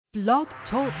Blog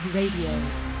Talk Radio.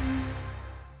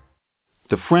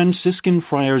 The Franciscan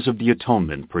Friars of the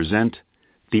Atonement present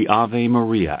the Ave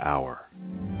Maria Hour.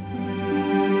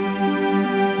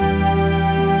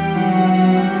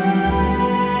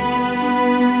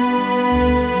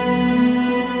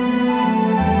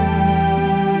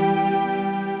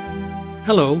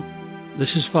 Hello, this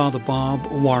is Father Bob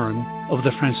Warren of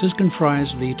the Franciscan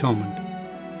Friars of the Atonement.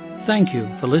 Thank you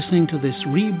for listening to this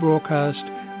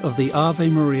rebroadcast of the Ave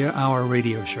Maria Hour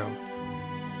radio show.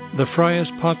 The Friars'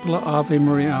 popular Ave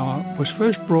Maria Hour was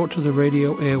first brought to the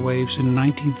radio airwaves in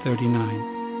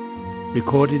 1939,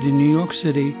 recorded in New York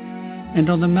City and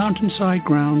on the mountainside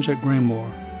grounds at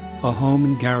Graymoor, a home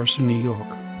in Garrison, New York.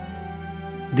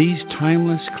 These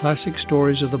timeless classic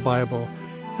stories of the Bible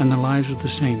and the lives of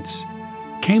the saints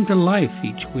came to life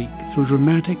each week through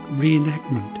dramatic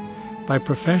reenactment by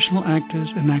professional actors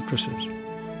and actresses.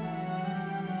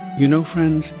 You know,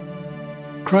 friends,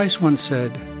 Christ once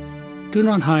said, "Do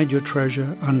not hide your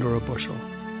treasure under a bushel."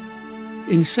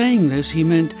 In saying this, he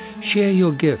meant share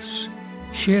your gifts,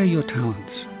 share your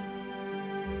talents.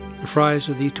 The Friars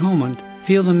of the Atonement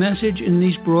feel the message in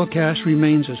these broadcasts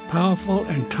remains as powerful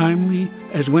and timely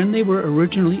as when they were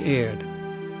originally aired,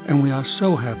 and we are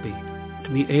so happy to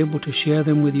be able to share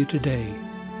them with you today.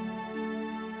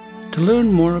 To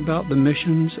learn more about the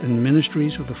missions and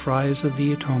ministries of the Friars of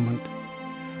the Atonement,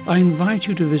 I invite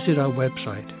you to visit our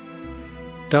website,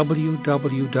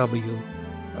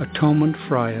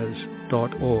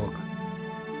 www.atonementfriars.org.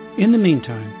 In the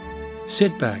meantime,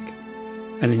 sit back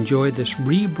and enjoy this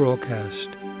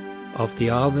rebroadcast of the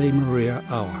Ave Maria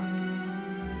Hour.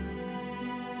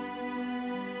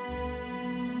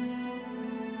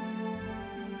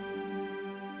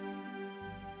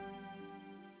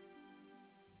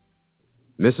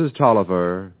 Mrs.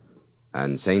 Tolliver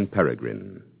and St.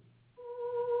 Peregrine.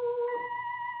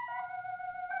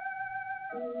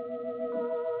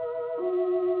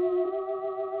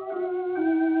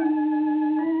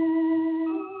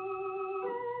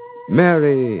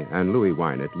 Mary and Louis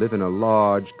Wynett live in a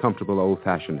large, comfortable,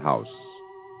 old-fashioned house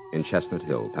in Chestnut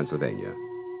Hill, Pennsylvania.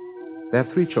 They have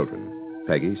 3 children,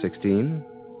 Peggy, 16,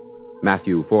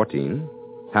 Matthew, 14,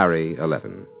 Harry,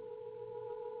 11.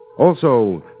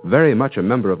 Also, very much a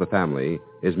member of the family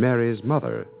is Mary's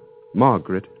mother,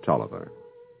 Margaret Tolliver,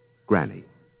 Granny.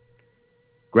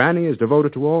 Granny is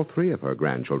devoted to all 3 of her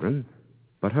grandchildren,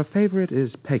 but her favorite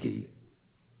is Peggy.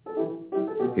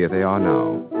 Here they are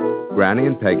now, Granny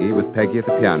and Peggy, with Peggy at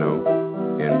the piano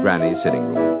in Granny's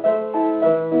sitting room.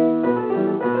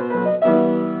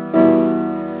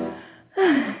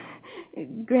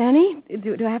 Granny,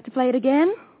 do I have to play it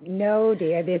again? No,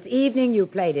 dear. This evening you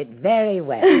played it very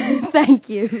well. Thank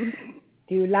you.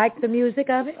 Do you like the music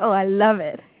of it? Oh, I love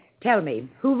it. Tell me,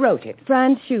 who wrote it?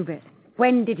 Franz Schubert.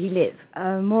 When did he live?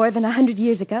 More than 100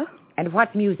 years ago. And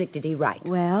what music did he write?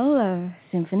 Well,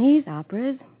 symphonies,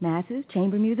 operas, masses,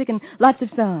 chamber music, and lots of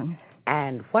songs.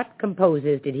 And what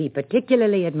composers did he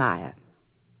particularly admire?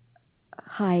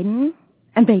 Haydn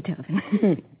and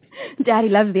Beethoven. Daddy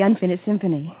loves the Unfinished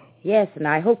Symphony. Yes, and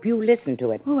I hope you listen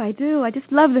to it. Oh, I do. I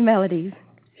just love the melodies.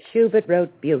 Schubert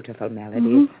wrote beautiful melodies.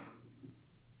 Mm-hmm.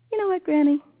 You know what,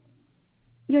 Granny?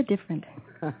 You're different.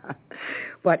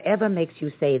 Whatever makes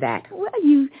you say that? Well,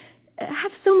 you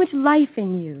have so much life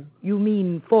in you. You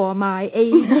mean for my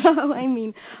age? No, I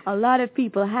mean, a lot of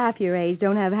people half your age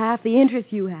don't have half the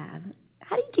interest you have.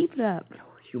 How do you keep it up?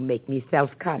 You make me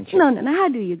self-conscious. No. How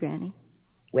do you, Granny?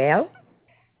 Well,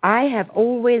 I have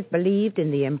always believed in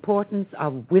the importance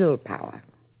of willpower.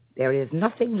 There is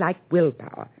nothing like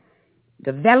willpower.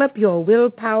 Develop your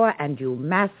willpower and you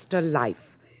master life.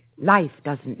 Life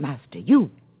doesn't master you.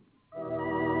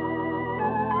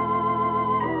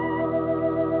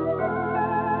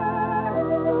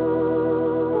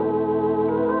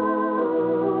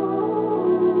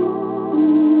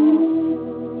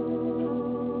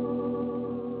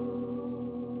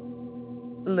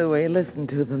 Louis, listen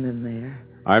to them in there.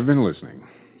 I've been listening.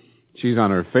 She's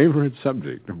on her favorite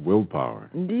subject of willpower.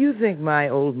 Do you think my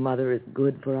old mother is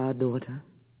good for our daughter?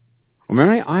 Well,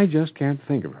 Mary, I just can't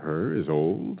think of her as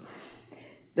old.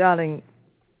 Darling,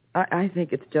 I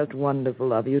think it's just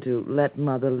wonderful of you to let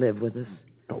Mother live with us.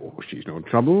 Oh, she's no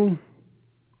trouble.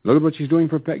 Look at what she's doing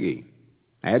for Peggy,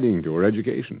 adding to her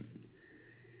education.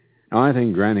 Now, I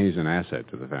think Granny's an asset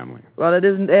to the family. Well, it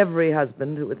isn't every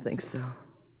husband who would think so.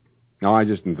 No, I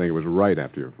just didn't think it was right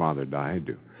after your father died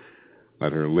to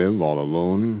let her live all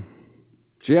alone.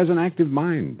 She has an active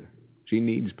mind. She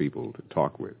needs people to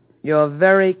talk with. You're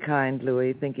very kind,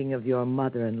 Louis, thinking of your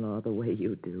mother-in-law the way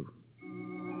you do.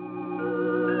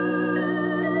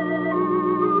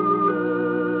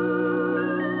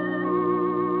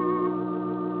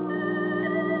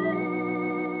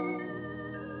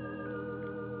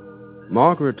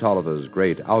 Margaret Tolliver's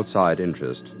great outside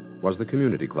interest was the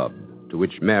community club, to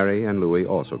which Mary and Louis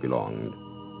also belonged.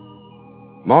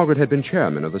 Margaret had been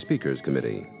chairman of the Speakers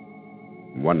Committee.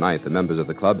 One night, the members of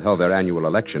the club held their annual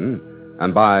election,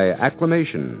 and by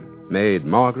acclamation made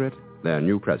Margaret their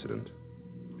new president.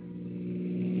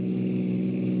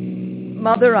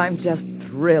 Mother, I'm just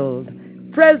thrilled.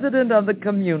 President of the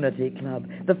community club.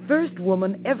 The first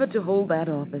woman ever to hold that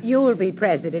office. You'll be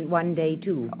president one day,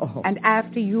 too. Oh. And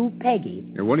after you, Peggy.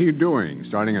 Hey, what are you doing?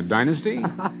 Starting a dynasty?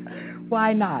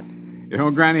 Why not? You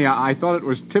know, Granny, I thought it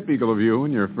was typical of you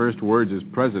in your first words as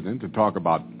president to talk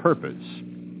about purpose.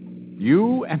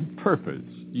 You and purpose.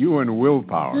 You and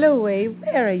willpower. Louis,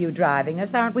 where are you driving us?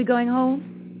 Aren't we going home?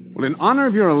 Well, in honor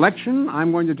of your election,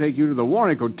 I'm going to take you to the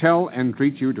Warwick Hotel and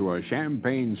treat you to a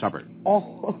champagne supper.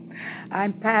 Oh,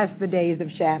 I'm past the days of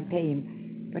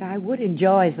champagne, but I would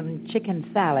enjoy some chicken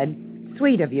salad.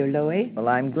 Sweet of you, Louis. Well,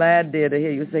 I'm glad, dear, to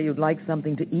hear you say you'd like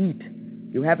something to eat.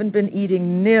 You haven't been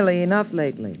eating nearly enough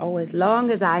lately. Oh, as long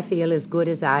as I feel as good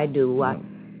as I do.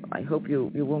 I hope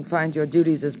you won't find your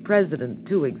duties as president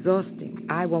too exhausting.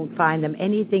 I won't find them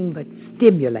anything but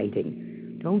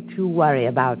stimulating. Don't you worry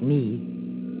about me.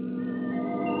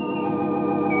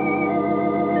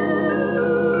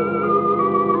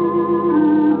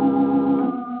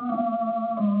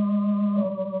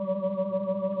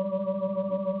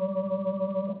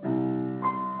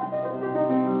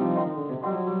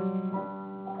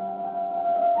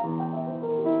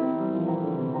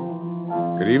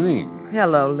 Good evening.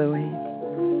 Hello, Louis.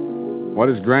 What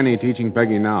is Granny teaching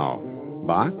Peggy now?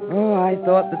 Bach? Oh, I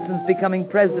thought that since becoming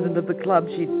president of the club,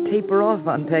 she'd taper off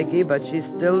on Peggy, but she's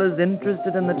still as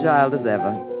interested in the child as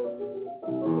ever.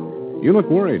 You look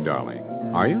worried, darling.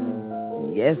 Are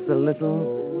you? Yes, a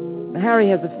little. Harry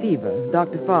has a fever.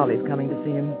 Dr. Farley's coming to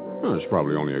see him. Oh, it's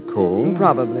probably only a cold.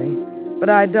 Probably. But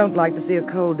I don't like to see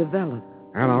a cold develop.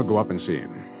 And I'll go up and see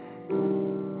him.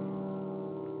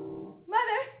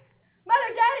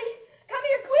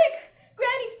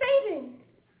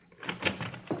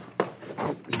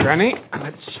 Granny,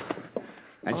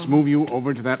 let's move you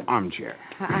over to that armchair.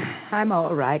 I'm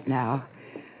all right now.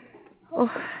 Oh,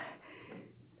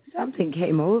 something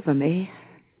came over me.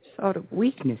 Sort of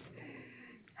weakness.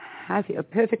 I feel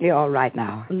perfectly all right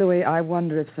now. Louis, I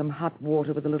wonder if some hot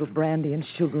water with a little brandy and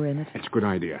sugar in it. It's a good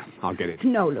idea. I'll get it.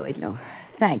 No, Louis, no.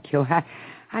 Thank you.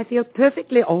 I feel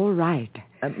perfectly all right.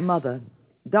 Mother,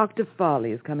 Dr.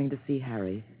 Farley is coming to see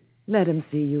Harry. Let him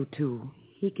see you, too.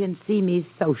 He can see me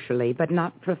socially, but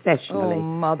not professionally. Oh,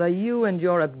 Mother, you and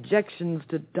your objections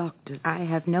to doctors. I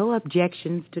have no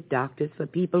objections to doctors for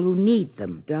people who need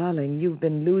them. Darling, you've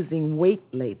been losing weight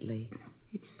lately.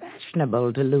 It's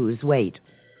fashionable to lose weight.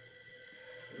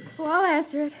 Oh, I'll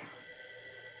answer it.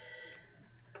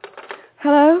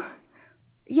 Hello?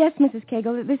 Yes, Mrs.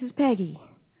 Cagle, this is Peggy.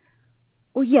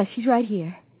 Oh, yes, she's right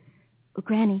here. Oh,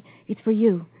 Granny, it's for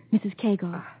you, Mrs.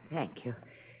 Cagle. Oh, thank you.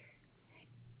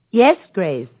 Yes,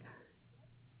 Grace.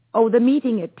 Oh, the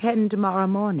meeting at 10 tomorrow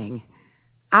morning.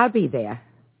 I'll be there.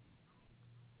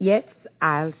 Yes,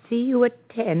 I'll see you at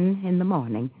 10 in the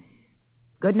morning.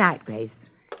 Good night, Grace.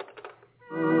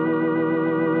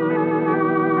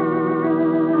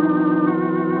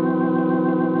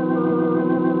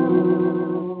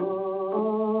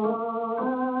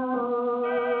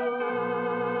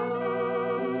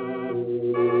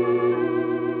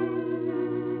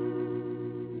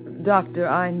 Doctor,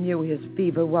 I knew his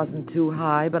fever wasn't too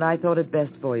high, but I thought it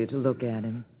best for you to look at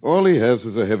him. All he has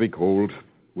is a heavy cold.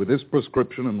 With this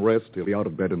prescription and rest, he'll be out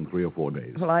of bed in 3 or 4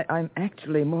 days. Well, I'm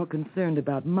actually more concerned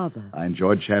about Mother. I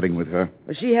enjoyed chatting with her.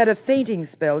 She had a fainting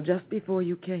spell just before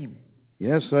you came.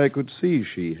 Yes, I could see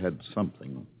she had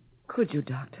something. Could you,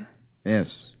 Doctor? Yes.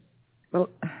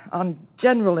 Well, on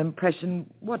general impression,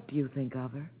 what do you think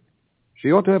of her?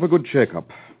 She ought to have a good checkup.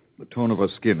 The tone of her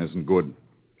skin isn't good.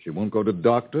 She won't go to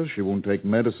doctors. She won't take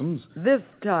medicines. This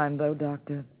time, though,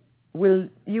 Doctor, will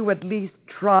you at least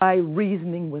try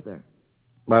reasoning with her?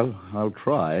 Well, I'll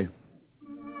try.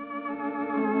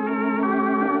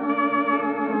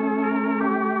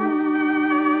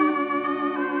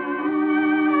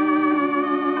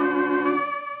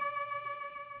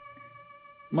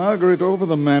 Margaret, over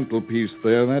the mantelpiece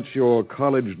there, that's your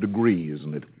college degree,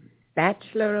 isn't it?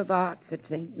 Bachelor of Arts at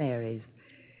St. Mary's.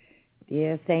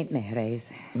 Dear St. Mary's.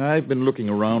 I've been looking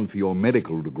around for your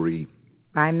medical degree.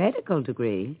 My medical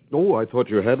degree? Oh, I thought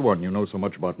you had one. You know so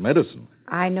much about medicine.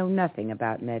 I know nothing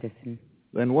about medicine.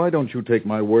 Then why don't you take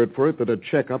my word for it that a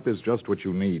checkup is just what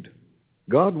you need?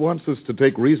 God wants us to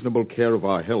take reasonable care of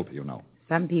our health, you know.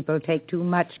 Some people take too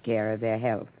much care of their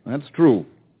health. That's true.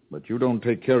 But you don't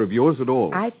take care of yours at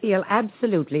all. I feel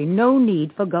absolutely no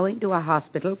need for going to a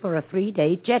hospital for a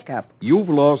 3-day checkup. You've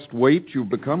lost weight, you've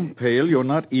become pale, you're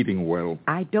not eating well.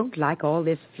 I don't like all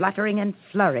this fluttering and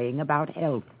flurrying about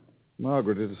health.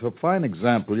 Margaret, it is a fine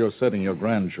example you're setting your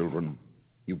grandchildren.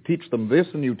 You teach them this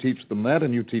and you teach them that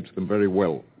and you teach them very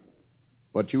well.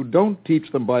 But you don't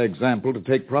teach them by example to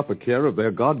take proper care of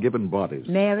their God-given bodies.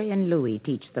 Mary and Louis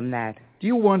teach them that. Do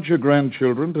you want your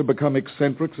grandchildren to become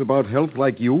eccentrics about health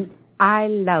like you? I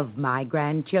love my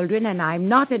grandchildren, and I'm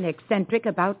not an eccentric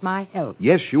about my health.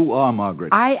 Yes, you are,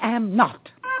 Margaret. I am not.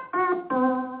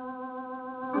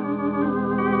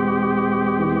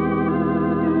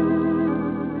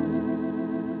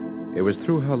 It was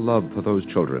through her love for those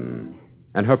children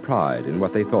and her pride in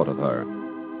what they thought of her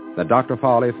that Dr.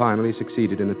 Farley finally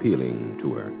succeeded in appealing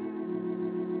to her.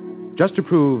 Just to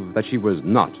prove that she was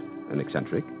not an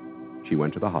eccentric, she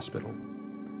went to the hospital.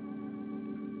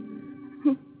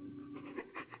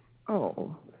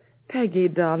 Oh, Peggy,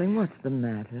 darling, what's the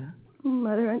matter?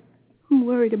 Mother, I'm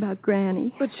worried about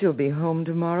Granny. But she'll be home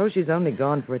tomorrow. She's only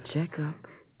gone for a checkup.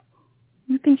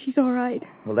 You think she's all right?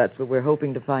 Well, that's what we're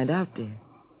hoping to find out, dear.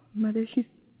 Mother, she's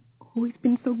always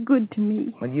been so good to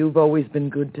me. Well, you've always been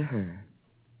good to her.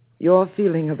 Your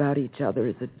feeling about each other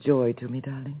is a joy to me,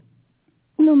 darling.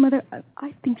 No, Mother,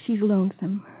 I think she's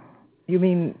lonesome. You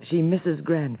mean she misses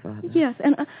Grandfather? Yes,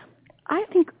 and I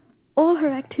think all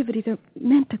her activities are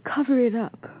meant to cover it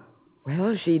up.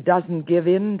 Well, she doesn't give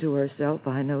in to herself,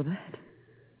 I know that.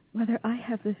 Mother, I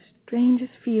have the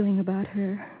strangest feeling about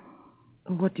her.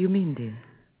 What do you mean, dear?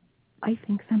 I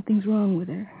think something's wrong with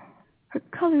her. Her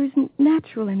color isn't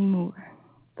natural anymore.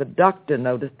 The doctor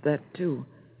noticed that, too.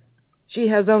 She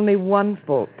has only one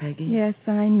fault, Peggy. Yes,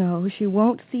 I know. She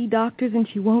won't see doctors and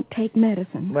she won't take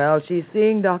medicine. Well, she's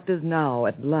seeing doctors now,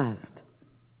 at last.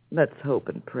 Let's hope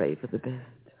and pray for the best.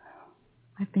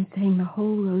 I've been saying the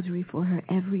whole rosary for her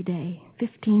every day,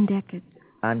 15 decades.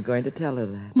 I'm going to tell her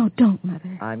that. No, don't,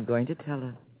 Mother. I'm going to tell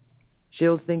her.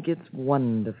 She'll think it's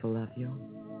wonderful of you.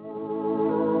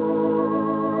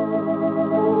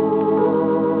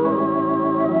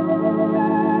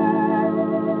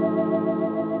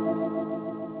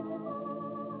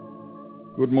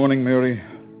 Good morning, Mary.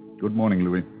 Good morning,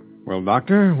 Louis. Well,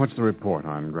 Doctor, what's the report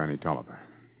on Granny Tolliver?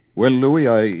 Well,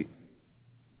 Louis,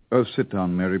 sit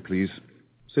down, Mary, please.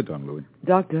 Sit down, Louis.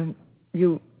 Doctor,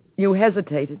 you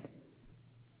hesitated.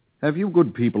 Have you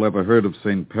good people ever heard of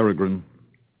St. Peregrine?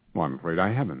 Well, I'm afraid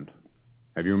I haven't.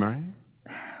 Have you, Mary?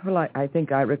 Well, I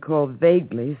think I recall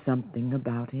vaguely something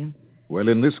about him. Well,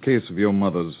 in this case of your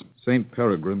mother's, St.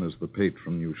 Peregrine is the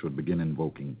patron you should begin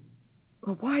invoking.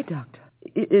 Well, why, Doctor?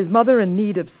 Is Mother in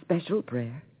need of special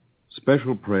prayer?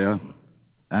 Special prayer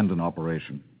and an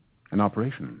operation. An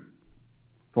operation?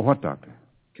 For what, Doctor?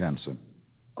 Cancer.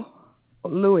 Oh,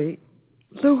 Louis.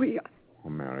 Oh,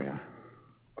 Mary,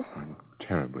 I'm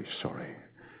terribly sorry.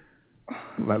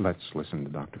 Let's listen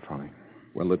to Dr. Farley.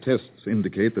 Well, the tests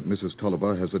indicate that Mrs.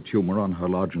 Tolliver has a tumor on her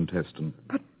large intestine.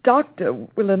 But, Doctor,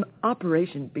 will an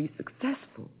operation be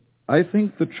successful? I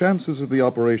think the chances of the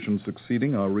operation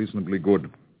succeeding are reasonably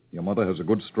good. Your mother has a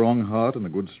good, strong heart and a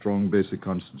good, strong basic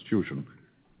constitution.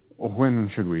 When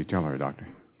should we tell her, Doctor?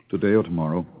 Today or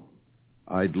tomorrow.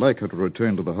 I'd like her to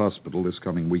return to the hospital this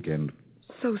coming weekend.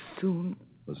 So soon?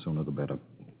 The sooner the better.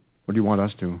 Would you want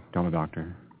us to tell the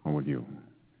doctor, or would you?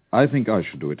 I think I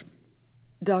should do it.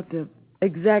 Doctor,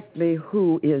 exactly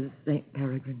who is St.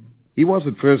 Peregrine? He was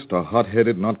at first a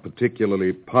hot-headed, not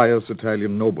particularly pious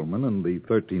Italian nobleman in the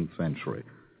 13th century.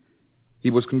 He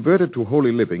was converted to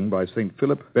holy living by St.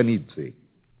 Philip Benizzi.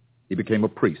 He became a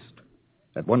priest.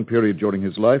 At one period during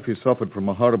his life, he suffered from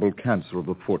a horrible cancer of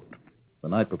the foot. The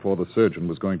night before the surgeon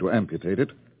was going to amputate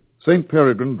it, St.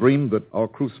 Peregrine dreamed that our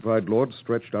crucified Lord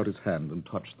stretched out his hand and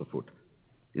touched the foot.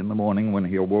 In the morning, when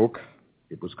he awoke,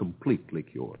 it was completely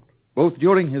cured. Both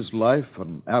during his life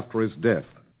and after his death,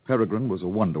 Peregrine was a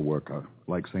wonder worker,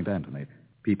 like St. Anthony.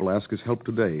 People ask his help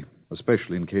today,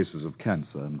 especially in cases of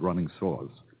cancer and running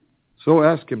sores. So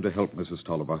ask him to help Mrs.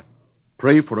 Tolliver.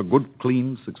 Pray for a good,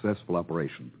 clean, successful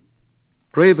operation.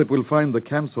 Pray that we'll find the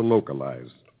cancer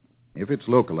localized. If it's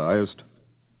localized,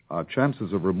 our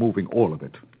chances of removing all of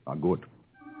it are good.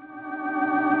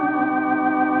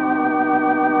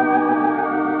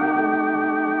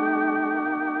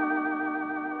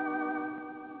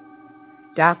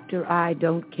 Doctor, I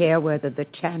don't care whether the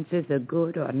chances are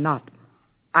good or not.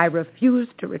 I refuse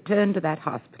to return to that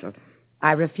hospital.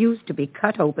 I refuse to be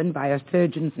cut open by a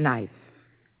surgeon's knife.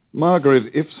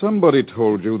 Margaret, if somebody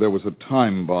told you there was a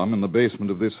time bomb in the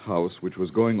basement of this house which was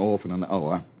going off in an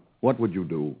hour, what would you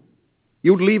do?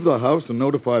 You'd leave the house and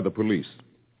notify the police.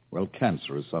 Well,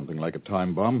 cancer is something like a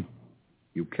time bomb.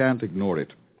 You can't ignore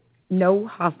it. No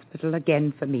hospital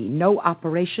again for me. No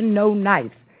operation, no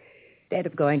knife. Instead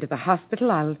of going to the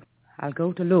hospital, I'll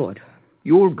go to Lourdes.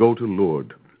 You'll go to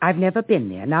Lourdes. I've never been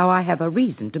there. Now I have a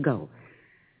reason to go.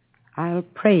 I'll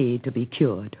pray to be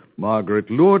cured. Margaret,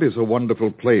 Lourdes is a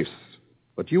wonderful place.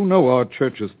 But you know our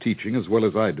church's teaching as well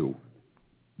as I do.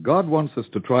 God wants us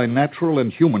to try natural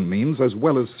and human means as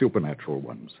well as supernatural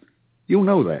ones. You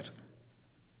know that.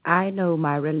 I know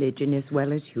my religion as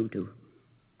well as you do.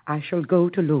 I shall go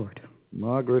to Lourdes.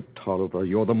 Margaret Tolliver,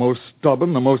 you're the most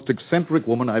stubborn, the most eccentric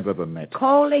woman I've ever met.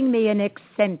 Calling me an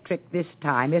eccentric this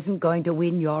time isn't going to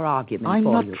win your argument I'm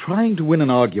for not you. trying to win an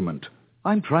argument.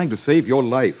 I'm trying to save your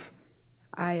life.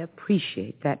 I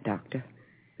appreciate that, Doctor.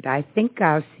 But I think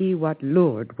I'll see what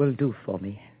Lourdes will do for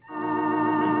me.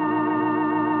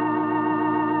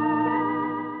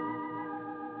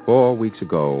 "4 weeks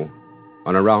ago,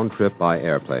 on a round trip by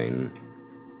airplane,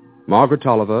 Margaret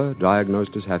Tolliver,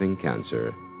 diagnosed as having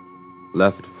cancer,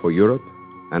 left for Europe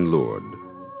and Lourdes.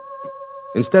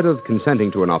 Instead of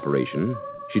consenting to an operation,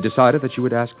 she decided that she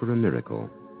would ask for a miracle.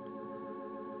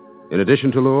 In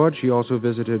addition to Lourdes, she also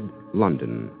visited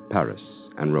London, Paris,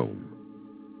 and Rome.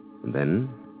 And then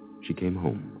she came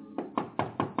home.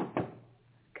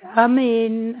 Come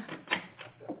in.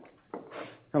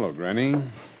 Hello, Granny.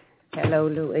 Hello,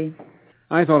 Louis.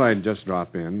 I thought I'd just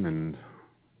drop in and,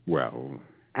 well...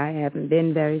 I haven't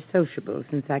been very sociable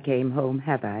since I came home,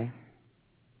 have I?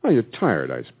 Well, you're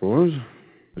tired, I suppose.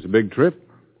 It was a big trip,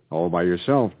 all by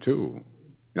yourself, too.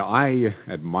 Now, I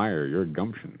admire your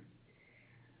gumption.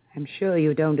 I'm sure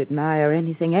you don't admire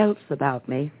anything else about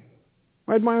me.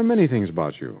 I admire many things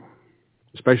about you,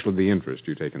 especially the interest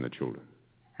you take in the children.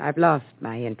 I've lost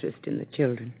my interest in the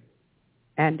children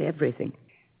and everything.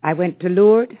 I went to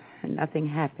Lourdes and nothing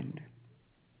happened.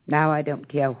 Now I don't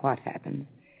care what happens.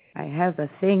 I have a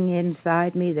thing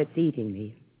inside me that's eating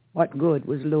me. What good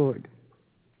was Lourdes?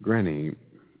 Granny,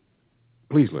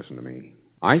 please listen to me.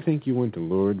 I think you went to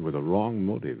Lourdes with a wrong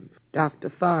motive.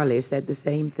 Dr. Farley said the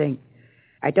same thing.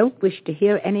 I don't wish to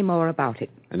hear any more about it.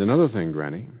 And another thing,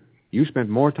 Granny, you spent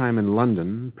more time in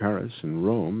London, Paris, and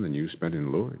Rome than you spent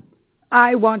in Lourdes.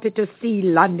 I wanted to see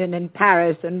London and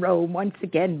Paris and Rome once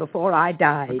again before I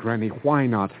died. But, Granny, why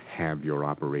not have your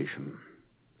operation?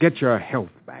 Get your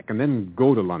health back and then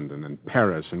go to London and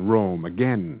Paris and Rome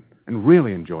again and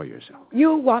really enjoy yourself.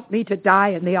 You want me to die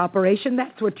in the operation?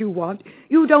 That's what you want.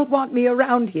 You don't want me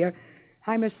around here.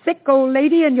 I'm a sick old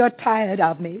lady and you're tired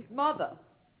of me. Mother,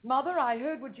 I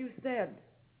heard what you said.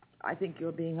 I think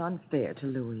you're being unfair to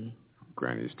Louis.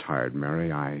 Granny's tired,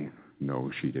 Mary. I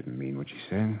know she didn't mean what she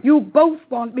said. You both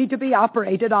want me to be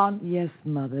operated on. Yes,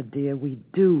 Mother, dear, we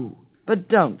do. But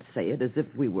don't say it as if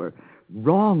we were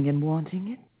wrong in wanting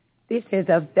it. This is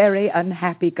a very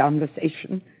unhappy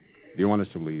conversation. Do you want us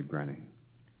to leave, Granny?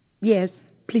 Yes,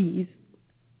 please.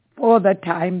 For the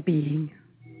time being.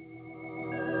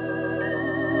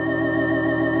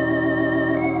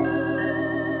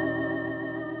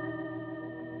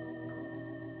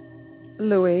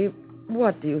 Louis,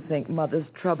 what do you think Mother's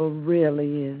trouble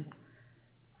really is?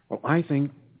 Well, I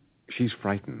think she's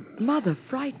frightened. Mother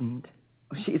frightened?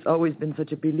 She's always been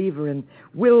such a believer in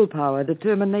willpower,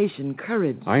 determination,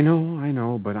 courage. I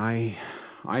know, but I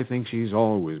think she's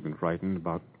always been frightened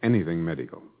about anything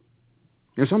medical.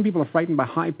 You know, some people are frightened by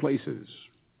high places.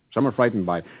 Some are frightened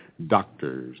by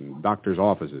doctors and doctors'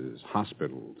 offices,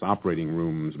 hospitals, operating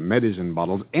rooms, medicine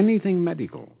bottles, anything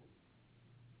medical.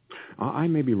 I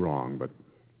may be wrong, but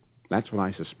that's what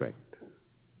I suspect.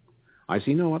 I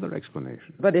see no other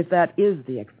explanation. But if that is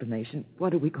the explanation,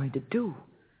 what are we going to do?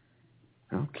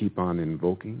 I'll keep on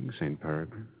invoking St.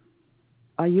 Peregrine.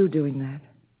 Are you doing that?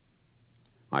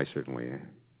 I certainly am.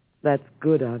 That's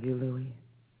good of you, Louis.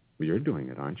 You're doing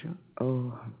it, aren't you?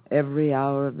 Oh, every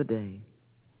hour of the day.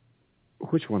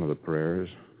 Which one of the prayers,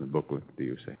 the booklet, do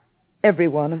you say? Every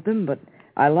one of them, but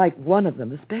I like one of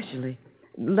them especially.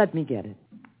 Let me get it.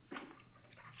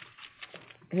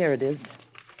 Here it is.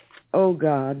 O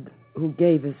God, who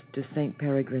gave us to St.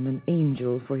 Peregrine an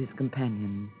angel for his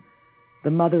companion,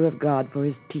 the Mother of God for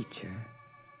his teacher,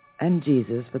 and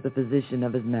Jesus for the physician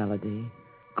of his malady,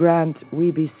 grant,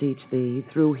 we beseech thee,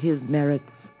 through his merits,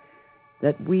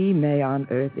 that we may on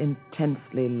earth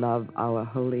intensely love our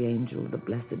holy angel, the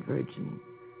Blessed Virgin,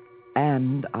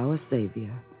 and our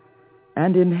Savior,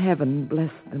 and in heaven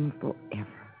bless them forever.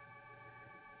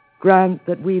 Grant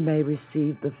that we may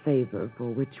receive the favor for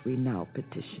which we now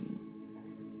petition.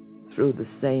 Through the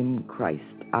same Christ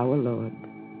our Lord.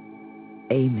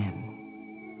 Amen.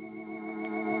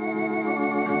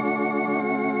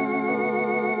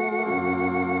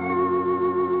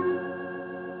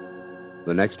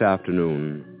 The next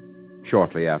afternoon,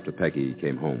 shortly after Peggy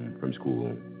came home from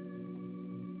school.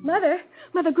 Mother,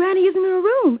 Granny isn't in her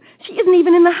room. She isn't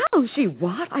even in the house. She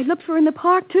what? I looked for her in the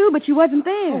park, too, but she wasn't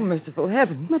there. Oh, merciful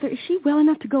heaven. Mother, is she well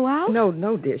enough to go out?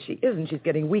 No, dear, she isn't. She's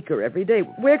getting weaker every day.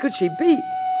 Where could she be?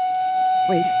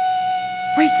 Wait.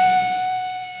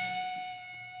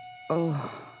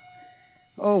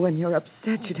 Oh, when you're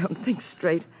upset, you don't think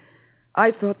straight.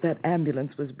 I thought that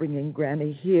ambulance was bringing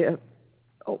Granny here.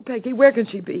 Oh, Peggy, where can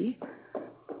she be?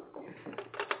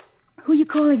 Who are you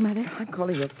calling, Mother? I'm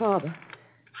calling your father.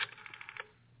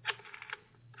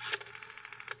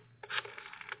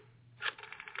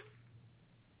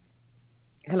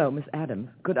 Hello, Miss Adams.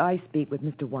 Could I speak with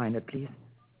Mr. Weiner, please?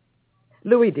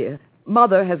 Louis, dear,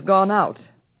 Mother has gone out.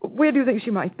 Where do you think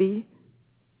she might be?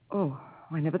 Oh,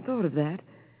 I never thought of that.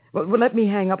 Well, let me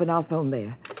hang up and I'll phone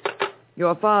there.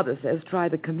 Your father says try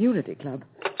the community club.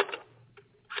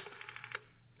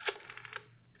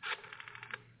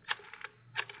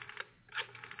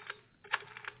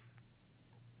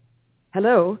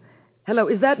 Hello?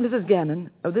 Is that Mrs. Gannon?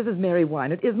 Oh, this is Mary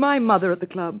Wynant. Is my mother at the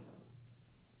club?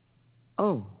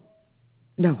 Oh.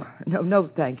 No,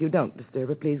 thank you. Don't disturb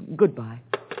her, please. Goodbye.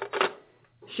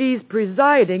 She's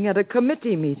presiding at a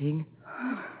committee meeting.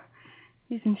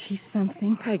 Isn't she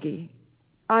something? Peggy,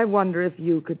 I wonder if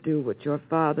you could do what your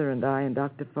father and I and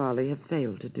Dr. Farley have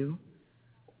failed to do.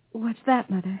 What's that,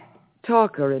 Mother?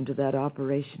 Talk her into that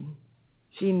operation.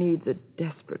 She needs it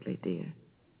desperately, dear.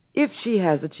 If she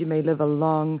has it, she may live a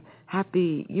long,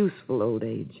 happy, useful old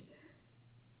age.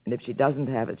 And if she doesn't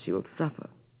have it, she will suffer.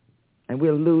 And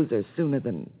we'll lose her sooner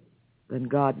than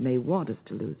God may want us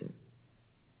to lose her.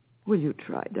 Will you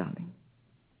try, darling?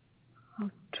 I'll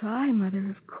try, Mother,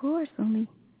 of course, only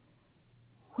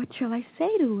what shall I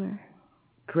say to her?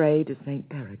 Pray to St.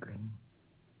 Peregrine.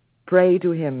 Pray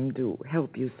to him to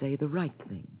help you say the right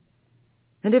thing.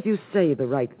 And if you say the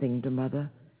right thing to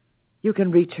Mother, you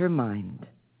can reach her mind.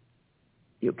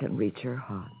 You can reach her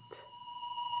heart.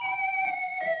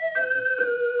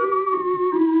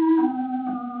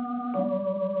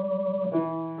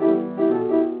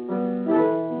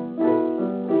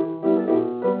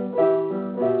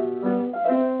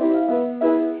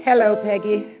 Hello,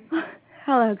 Peggy.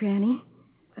 Hello, Granny.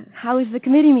 How is the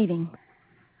committee meeting?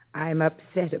 I'm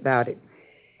upset about it.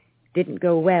 Didn't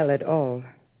go well at all.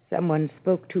 Someone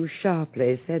spoke too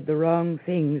sharply, said the wrong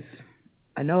things,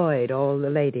 annoyed all the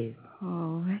ladies.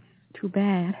 Oh, that's too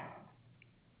bad.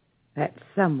 That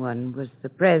someone was the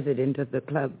president of the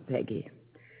club, Peggy.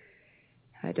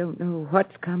 I don't know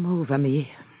what's come over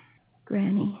me.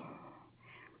 Granny,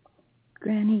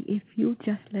 if you'll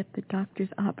just let the doctors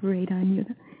operate on you,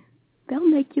 they'll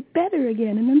make you better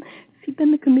again, and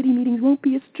then the committee meetings won't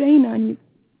be a strain on you.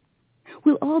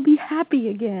 We'll all be happy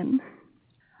again.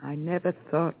 I never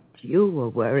thought you were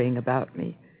worrying about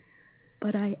me.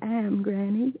 But I am,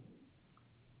 Granny.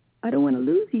 I don't want to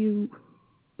lose you.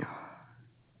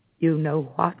 You know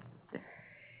what?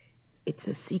 It's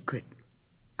a secret.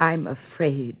 I'm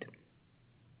afraid.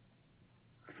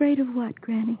 Afraid of what,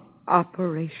 Granny?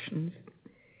 Operations.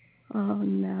 Oh,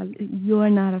 now, you're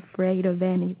not afraid of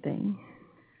anything.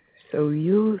 So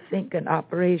you think an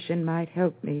operation might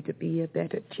help me to be a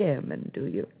better chairman, do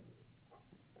you?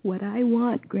 What I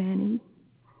want, Granny,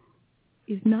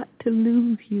 is not to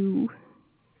lose you.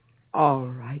 All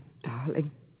right,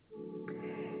 darling.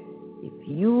 If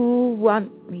you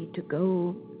want me to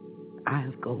go,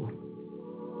 I'll go.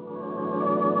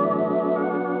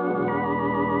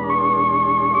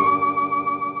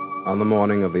 On the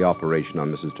morning of the operation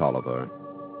on Mrs. Tolliver,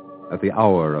 at the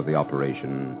hour of the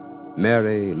operation,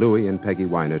 Mary, Louis, and Peggy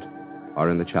Wynant are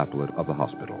in the chapel of the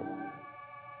hospital.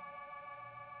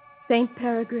 St.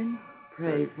 Peregrine.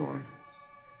 Pray for us.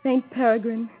 St.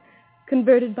 Peregrine,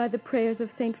 converted by the prayers of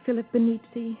St. Philip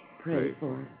Benizi. Pray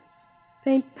for us.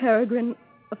 St. Peregrine,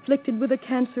 afflicted with a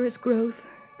cancerous growth.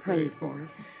 Pray for us.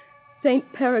 St.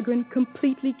 Peregrine,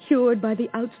 completely cured by the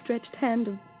outstretched hand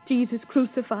of Jesus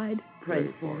crucified. Pray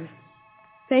for us.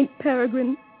 St.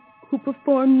 Peregrine, who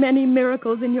performed many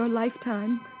miracles in your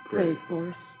lifetime. Pray for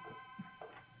us.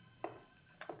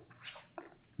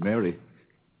 Mary.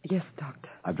 Yes, Doctor.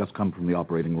 I've just come from the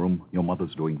operating room. Your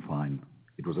mother's doing fine.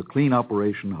 It was a clean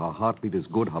operation. Her heartbeat is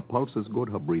good. Her pulse is good.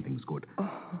 Her breathing's good. Oh.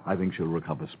 I think she'll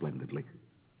recover splendidly.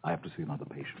 I have to see another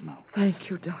patient now. Thank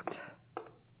you, Doctor.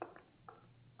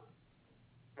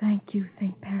 Thank you,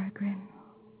 St. Peregrine.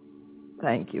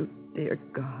 Thank you, dear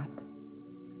God.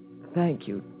 Thank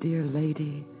you, dear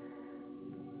lady.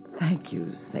 Thank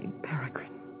you, St. Peregrine.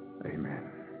 Amen.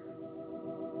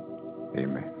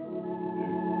 Amen.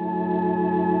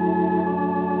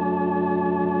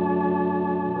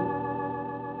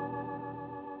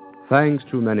 Thanks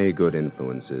to many good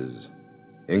influences,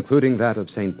 including that of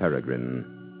St. Peregrine,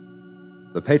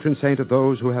 the patron saint of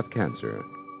those who have cancer,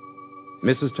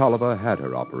 Mrs. Tolliver had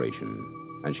her operation,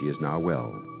 and she is now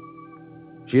well.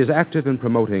 She is active in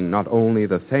promoting not only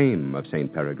the fame of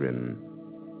St. Peregrine,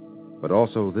 but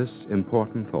also this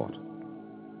important thought.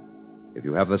 If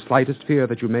you have the slightest fear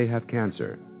that you may have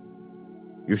cancer,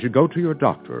 you should go to your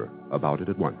doctor about it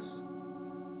at once.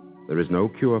 There is no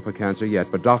cure for cancer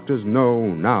yet, but doctors know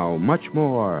now much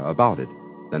more about it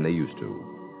than they used to.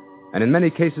 And in many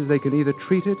cases, they can either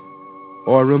treat it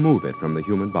or remove it from the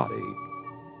human body.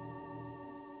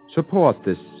 Support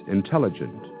this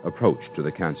intelligent approach to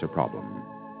the cancer problem.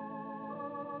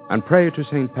 And pray to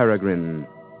St. Peregrine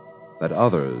that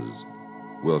others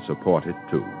will support it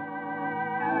too.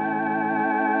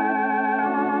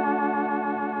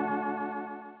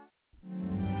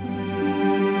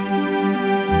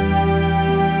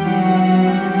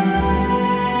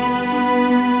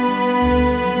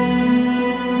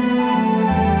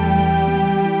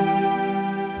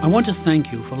 I want to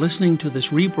thank you for listening to this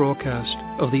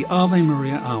rebroadcast of the Ave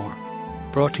Maria Hour,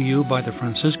 brought to you by the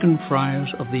Franciscan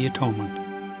Friars of the Atonement.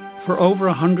 For over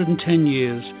 110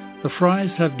 years, the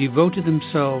friars have devoted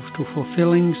themselves to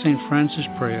fulfilling St. Francis'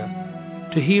 prayer,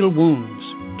 to heal wounds,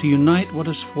 to unite what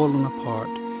has fallen apart,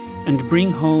 and to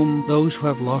bring home those who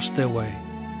have lost their way.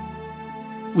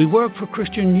 We work for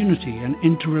Christian unity and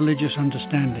interreligious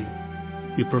understanding.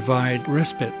 We provide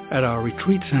respite at our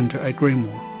retreat center at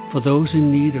Graymoor for those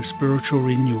in need of spiritual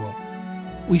renewal.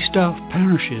 We staff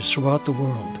parishes throughout the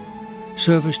world,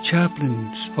 serve as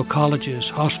chaplains for colleges,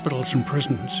 hospitals, and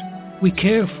prisons. We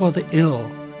care for the ill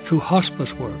through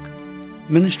hospice work,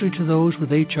 ministry to those with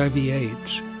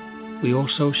HIV/AIDS. We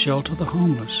also shelter the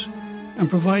homeless and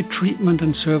provide treatment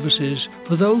and services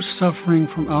for those suffering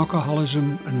from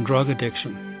alcoholism and drug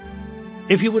addiction.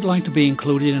 If you would like to be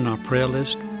included in our prayer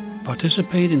list,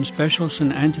 participate in special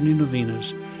St. Anthony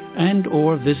novenas, and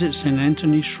or visit St.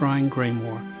 Anthony's Shrine,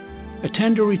 Graymoor,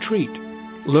 attend a retreat,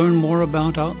 learn more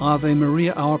about our Ave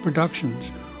Maria Hour productions,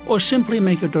 or simply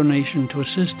make a donation to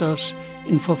assist us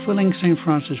in fulfilling St.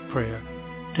 Francis' prayer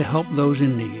to help those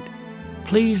in need,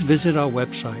 please visit our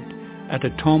website at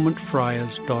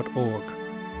atonementfriars.org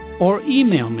or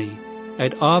email me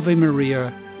at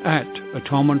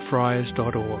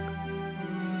avemaria@atonementfriars.org.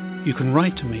 You can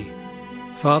write to me,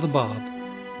 Father Bob,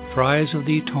 Friars of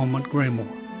the Atonement,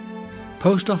 Graymoor,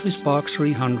 Post Office Box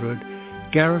 300,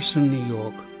 Garrison, New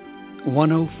York,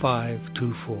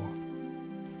 10524.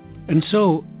 And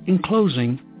so, in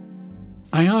closing,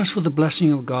 I ask for the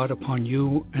blessing of God upon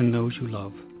you and those you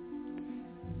love.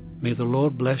 May the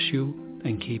Lord bless you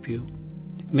and keep you.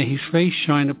 May his face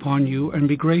shine upon you and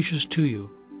be gracious to you.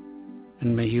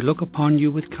 And may he look upon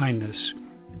you with kindness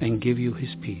and give you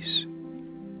his peace.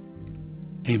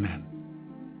 Amen.